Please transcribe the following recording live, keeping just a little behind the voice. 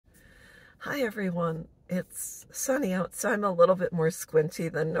Hi everyone, it's sunny out, so I'm a little bit more squinty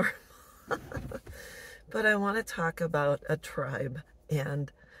than normal. But I want to talk about a tribe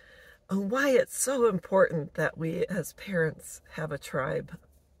and why it's so important that we as parents have a tribe.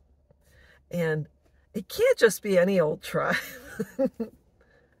 And it can't just be any old tribe.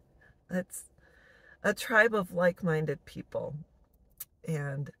 It's a tribe of like-minded people.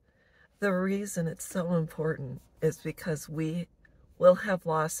 And the reason it's so important is because we will have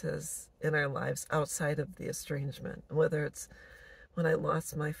losses in our lives outside of the estrangement, whether it's when I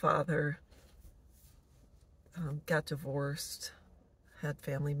lost my father, got divorced, had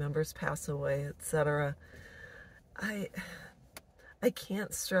family members pass away, etc. I I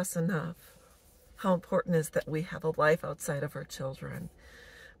can't stress enough how important it is that we have a life outside of our children,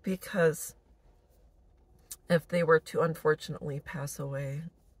 because if they were to unfortunately pass away,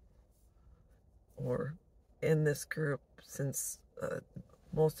 or in this group, since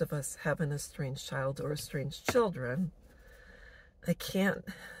most of us have an estranged child or estranged children, I can't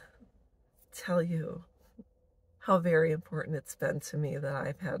tell you how very important it's been to me that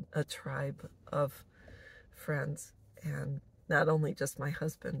I've had a tribe of friends, and not only just my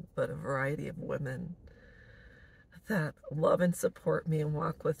husband, but a variety of women that love and support me and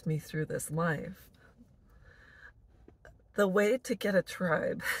walk with me through this life. The way to get a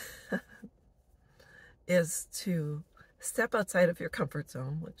tribe is to step outside of your comfort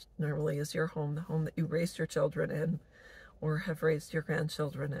zone, which normally is your home, the home that you raised your children in or have raised your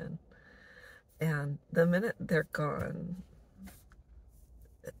grandchildren in. And the minute they're gone,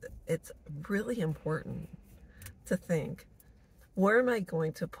 it's really important to think, where am I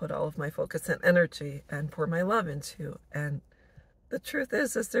going to put all of my focus and energy and pour my love into? And the truth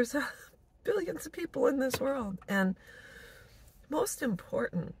is there's billions of people in this world. And most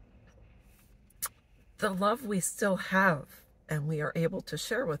important, the love we still have and we are able to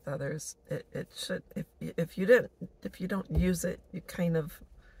share with others, it should, if you don't use it,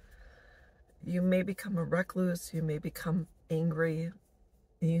 you may become a recluse, you may become angry,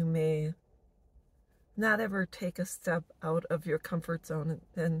 you may not ever take a step out of your comfort zone,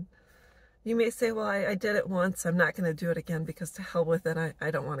 and you may say, well, I did it once, I'm not going to do it again because to hell with it, I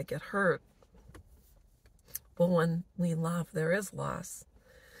don't want to get hurt. But when we love, there is loss.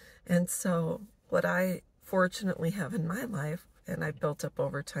 And so what I fortunately have in my life, and I've built up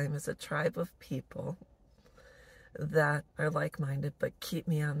over time, is a tribe of people that are like-minded but keep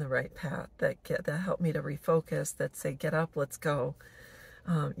me on the right path, that help me to refocus, that say, get up, let's go.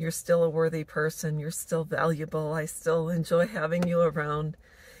 You're still a worthy person, you're still valuable, I still enjoy having you around.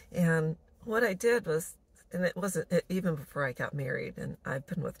 And what I did was, and it wasn't even before I got married, and I've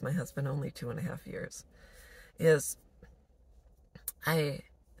been with my husband only 2.5 years, is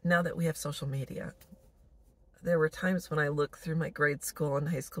now that we have social media, there were times when I looked through my grade school and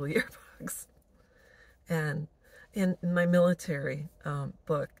high school yearbooks, and in my military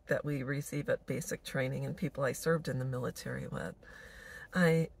book that we receive at basic training and people I served in the military with,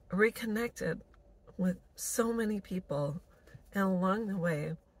 I reconnected with so many people, and along the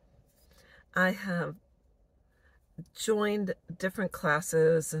way I have joined different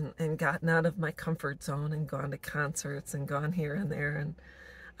classes and gotten out of my comfort zone and gone to concerts and gone here and there, and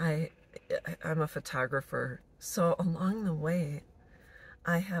I'm a photographer, so along the way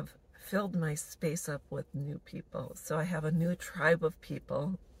I have filled my space up with new people. So I have a new tribe of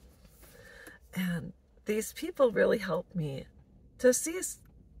people, and these people really help me to cease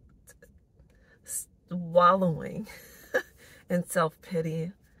wallowing in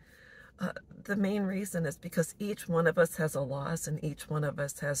self-pity. The main reason is because each one of us has a loss and each one of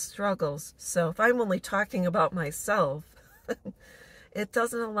us has struggles. So if I'm only talking about myself, it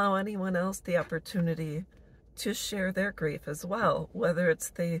doesn't allow anyone else the opportunity to share their grief as well, whether it's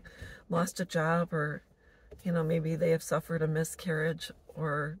they lost a job, or maybe they have suffered a miscarriage,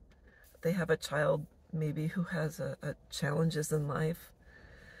 or they have a child maybe who has a challenges in life,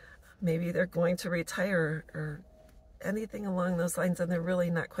 maybe they're going to retire or anything along those lines, and they're really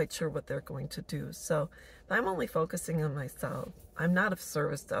not quite sure what they're going to do. So if I'm only focusing on myself, I'm not of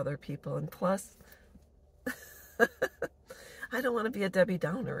service to other people. And plus, I don't want to be a Debbie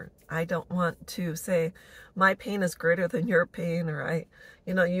Downer. I don't want to say my pain is greater than your pain, or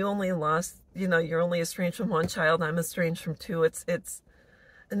you only lost, you're only estranged from one child, I'm estranged from two. It's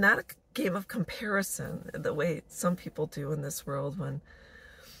not a game of comparison the way some people do in this world. When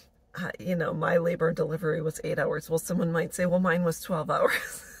my labor and delivery was 8 hours, well, someone might say, well, mine was 12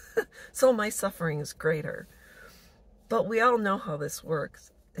 hours. So my suffering is greater. But we all know how this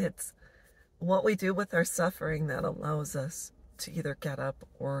works. It's what we do with our suffering that allows us to either get up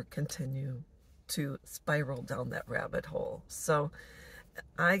or continue to spiral down that rabbit hole. So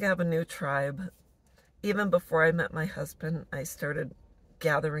I have a new tribe. Even before I met my husband, I started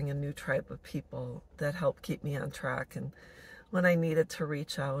gathering a new tribe of people that helped keep me on track. And when I needed to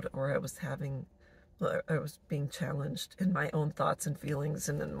reach out, or I was being challenged in my own thoughts and feelings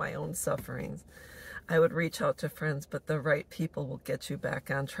and in my own sufferings, I would reach out to friends, but the right people will get you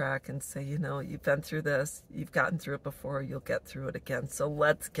back on track and say, you know, you've been through this, you've gotten through it before, you'll get through it again. So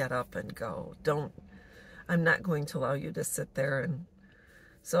let's get up and go. I'm not going to allow you to sit there. And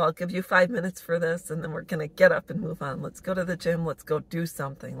so I'll give you 5 minutes for this, and then we're going to get up and move on. Let's go to the gym. Let's go do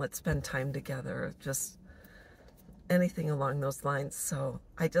something. Let's spend time together. Just anything along those lines. So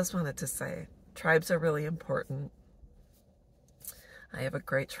I just wanted to say, tribes are really important. I have a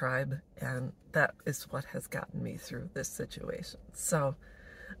great tribe, and that is what has gotten me through this situation. So,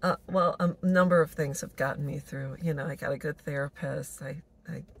 well, a number of things have gotten me through. You know, I got a good therapist.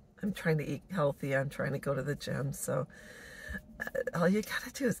 I'm trying to eat healthy. I'm trying to go to the gym. So all you got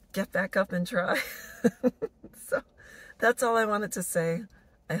to do is get back up and try. So that's all I wanted to say.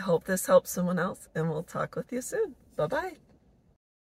 I hope this helps someone else, and we'll talk with you soon. Bye-bye.